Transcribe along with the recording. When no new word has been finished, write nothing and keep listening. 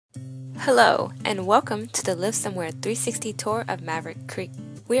Hello, and welcome to the LiveSomeWhere 360 tour of Maverick Creek.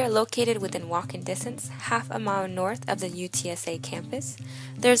 We are located within walking distance, half a mile north of the UTSA campus.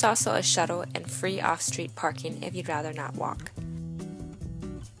 There's also a shuttle and free off-street parking if you'd rather not walk.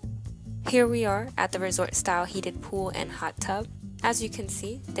 Here we are at the resort-style heated pool and hot tub. As you can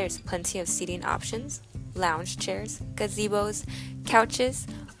see, there's plenty of seating options, lounge chairs, gazebos, couches,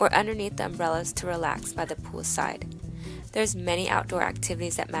 or underneath the umbrellas to relax by the poolside. There's many outdoor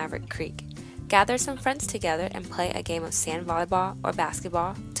activities at Maverick Creek. Gather some friends together and play a game of sand volleyball or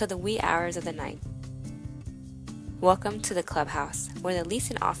basketball till the wee hours of the night. Welcome to the clubhouse, where the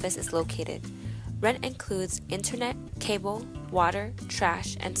leasing office is located. Rent includes internet, cable, water,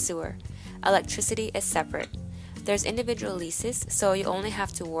 trash, and sewer. Electricity is separate. There's individual leases, so you only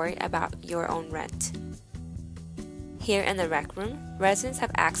have to worry about your own rent. Here in the rec room, residents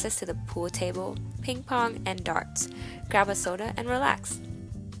have access to the pool table, ping pong, and darts. Grab a soda and relax.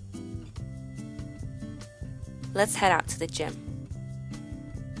 Let's head out to the gym.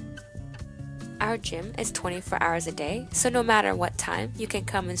 Our gym is 24 hours a day, so no matter what time, you can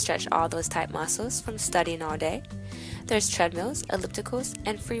come and stretch all those tight muscles from studying all day. There's treadmills, ellipticals,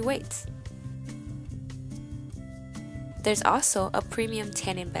 and free weights. There's also a premium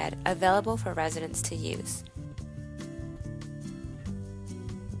tanning bed available for residents to use.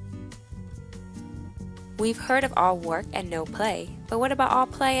 We've heard of all work and no play, but what about all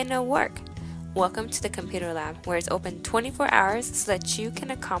play and no work? Welcome to the computer lab, where it's open 24 hours so that you can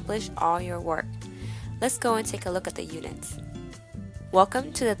accomplish all your work. Let's go and take a look at the units.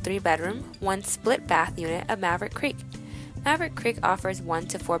 Welcome to the 3-bedroom, 1 split bath unit of Maverick Creek. Maverick Creek offers 1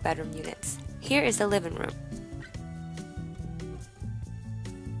 to 4 bedroom units. Here is the living room.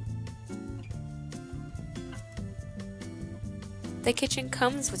 The kitchen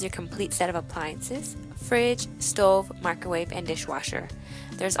comes with your complete set of appliances, fridge, stove, microwave, and dishwasher.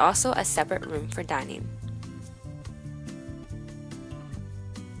 There's also a separate room for dining.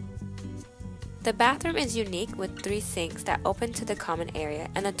 The bathroom is unique with 3 sinks that open to the common area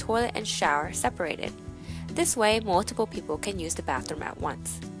and the toilet and shower separated. This way, multiple people can use the bathroom at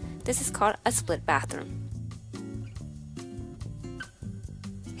once. This is called a split bathroom.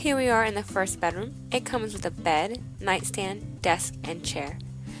 Here we are in the first bedroom. It comes with a bed, nightstand, desk, and chair.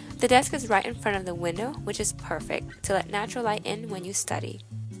 The desk is right in front of the window, which is perfect to let natural light in when you study.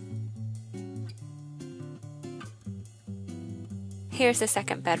 Here's the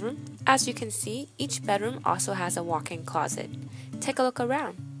second bedroom. As you can see, each bedroom also has a walk-in closet. Take a look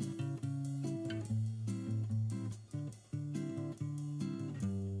around.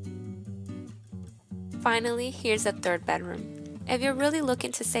 Finally, here's the third bedroom. If you're really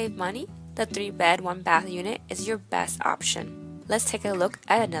looking to save money, the 3-bed, 1-bath unit is your best option. Let's take a look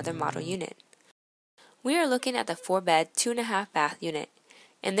at another model unit. We are looking at the 4-bed, 2.5-bath unit.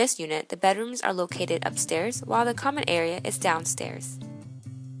 In this unit, the bedrooms are located upstairs while the common area is downstairs.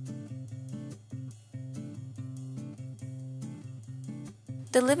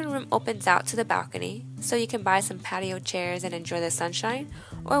 The living room opens out to the balcony, so you can buy some patio chairs and enjoy the sunshine,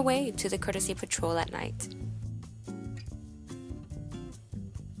 or wave to the courtesy patrol at night.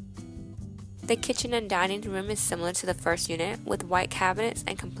 The kitchen and dining room is similar to the first unit with white cabinets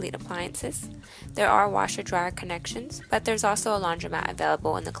and complete appliances. There are washer-dryer connections, but there's also a laundromat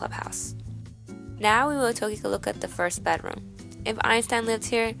available in the clubhouse. Now we will take a look at the first bedroom. If Einstein lived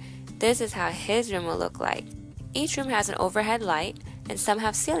here, this is how his room will look like. Each room has an overhead light, and some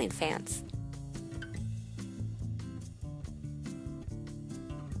have ceiling fans.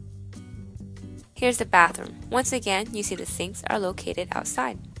 Here's the bathroom. Once again, you see the sinks are located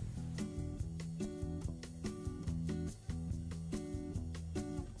outside.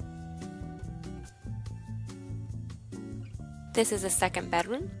 This is the second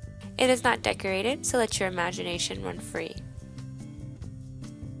bedroom. It is not decorated, so let your imagination run free.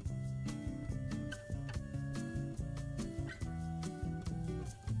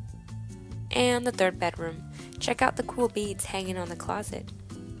 And the third bedroom. Check out the cool beads hanging on the closet.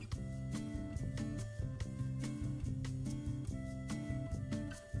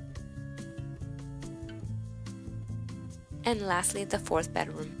 And lastly, the 4th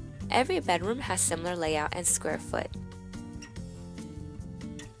bedroom. Every bedroom has similar layout and square foot.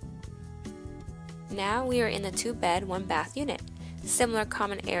 Now we are in the 2-bed, 1-bath unit. Similar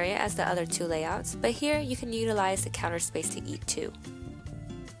common area as the other 2 layouts, but here you can utilize the counter space to eat too.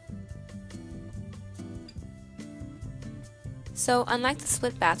 So unlike the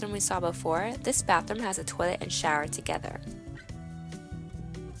split bathroom we saw before, this bathroom has a toilet and shower together.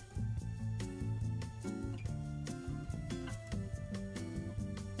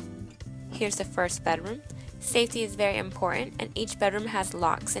 Here's the first bedroom. Safety is very important, and each bedroom has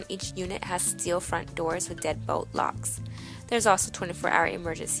locks and each unit has steel front doors with deadbolt locks. There's also 24-hour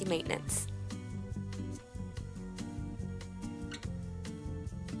emergency maintenance.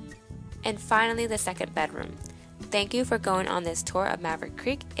 And finally, the second bedroom. Thank you for going on this tour of Maverick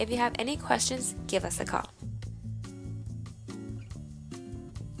Creek. If you have any questions, give us a call.